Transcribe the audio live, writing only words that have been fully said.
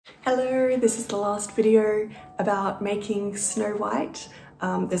Hello, this is the last video about making Snow White.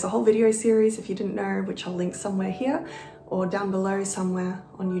 There's a whole video series if you didn't know, which I'll link somewhere here or down below somewhere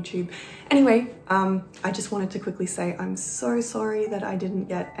on YouTube. Anyway, I just wanted to quickly say I'm so sorry that I didn't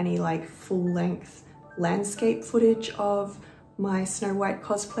get any like full-length landscape footage of my Snow White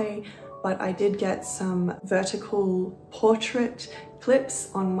cosplay, but I did get some vertical portrait clips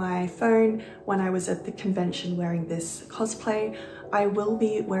on my phone when I was at the convention wearing this cosplay. I will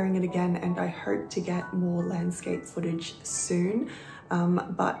be wearing it again and I hope to get more landscape footage soon,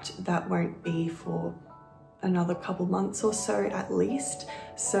 but that won't be for another couple months or so at least.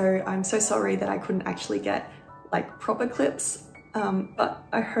 So I'm so sorry that I couldn't actually get like proper clips, but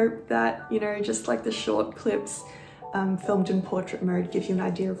I hope that, you know, just like the short clips filmed in portrait mode give you an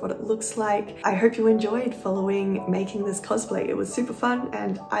idea of what it looks like. I hope you enjoyed following making this cosplay. It was super fun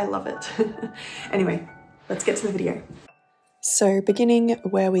and I love it. Anyway, let's get to the video. So beginning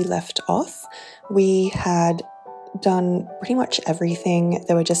where we left off, we had done pretty much everything.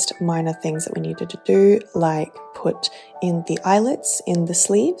 There were just minor things that we needed to do, like put in the eyelets in the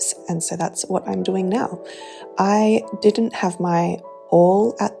sleeves, and so that's what I'm doing now. I didn't have my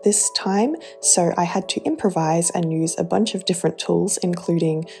all at this time, so I had to improvise and use a bunch of different tools,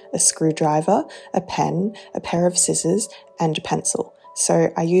 including a screwdriver, a pen, a pair of scissors, and a pencil.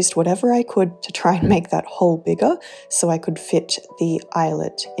 So I used whatever I could to try and make that hole bigger so I could fit the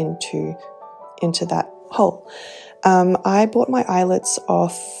eyelet into that hole. I bought my eyelets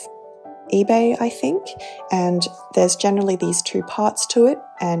off eBay, I think, and there's generally these two parts to it,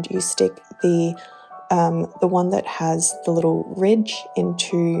 and you stick the one that has the little ridge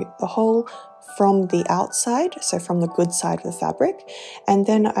into the hole from the outside, so from the good side of the fabric, and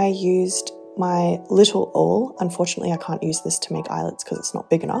then I used my little awl. Unfortunately, I can't use this to make eyelets because it's not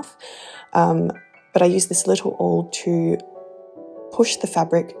big enough, but I used this little awl to push the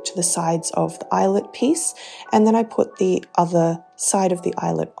fabric to the sides of the eyelet piece, and then I put the other side of the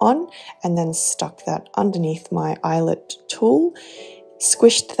eyelet on and then stuck that underneath my eyelet tool,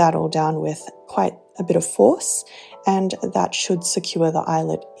 squished that all down with quite a bit of force, and that should secure the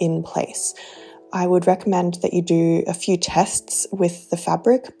eyelet in place. I would recommend that you do a few tests with the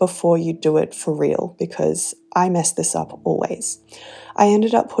fabric before you do it for real, because I mess this up always. I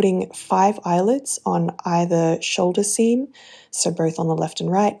ended up putting 5 eyelets on either shoulder seam, so both on the left and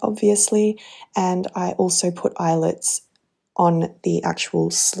right, obviously, and I also put eyelets on the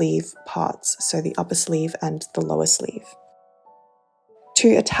actual sleeve parts, so the upper sleeve and the lower sleeve.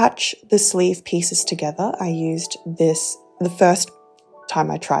 To attach the sleeve pieces together, I used this, the first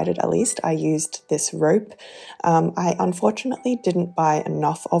time I tried it at least, I used this rope. I unfortunately didn't buy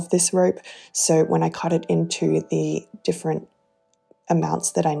enough of this rope, so when I cut it into the different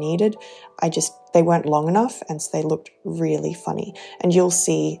amounts that I needed, they weren't long enough, and so they looked really funny. And you'll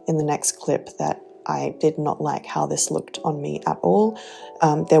see in the next clip that I did not like how this looked on me at all.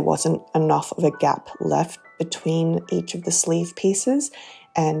 There wasn't enough of a gap left between each of the sleeve pieces,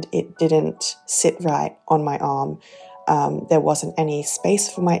 and it didn't sit right on my arm. There wasn't any space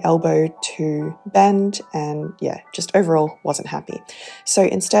for my elbow to bend, and yeah, just overall wasn't happy. So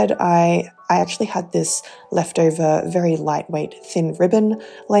instead I actually had this leftover very lightweight thin ribbon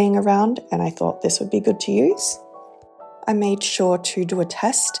laying around, and I thought this would be good to use. I made sure to do a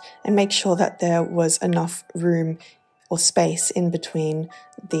test and make sure that there was enough room or space in between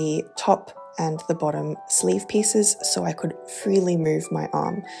the top and the bottom sleeve pieces so I could freely move my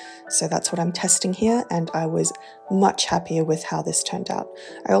arm. So that's what I'm testing here, and I was much happier with how this turned out.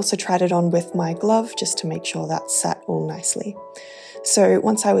 I also tried it on with my glove just to make sure that sat all nicely. So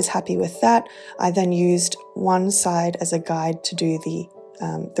once I was happy with that, I then used one side as a guide to do the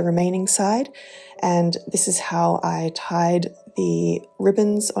remaining side, and this is how I tied the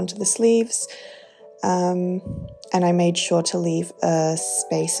ribbons onto the sleeves. And I made sure to leave a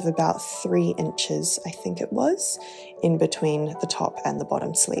space of about 3 inches, I think it was, in between the top and the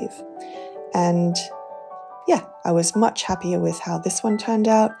bottom sleeve. And yeah, I was much happier with how this one turned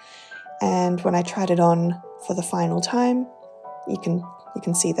out. And when I tried it on for the final time, you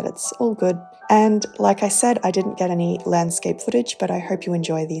can see that it's all good. And like I said, I didn't get any landscape footage, but I hope you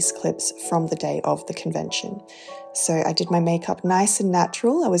enjoy these clips from the day of the convention. So I did my makeup nice and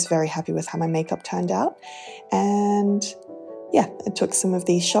natural. I was very happy with how my makeup turned out. And yeah, I took some of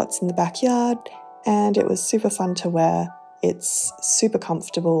these shots in the backyard, and it was super fun to wear. It's super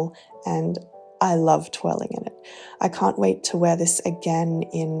comfortable, and I love twirling in it. I can't wait to wear this again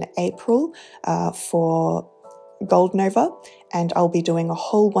in April for Gold Nova, and I'll be doing a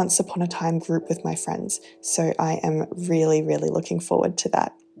whole Once Upon a Time group with my friends, so I am really, really looking forward to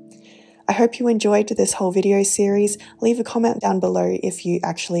that. I hope you enjoyed this whole video series. Leave a comment down below if you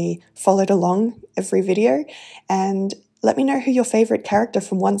actually followed along every video, and let me know who your favourite character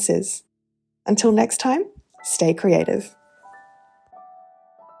from Once is. Until next time, stay creative.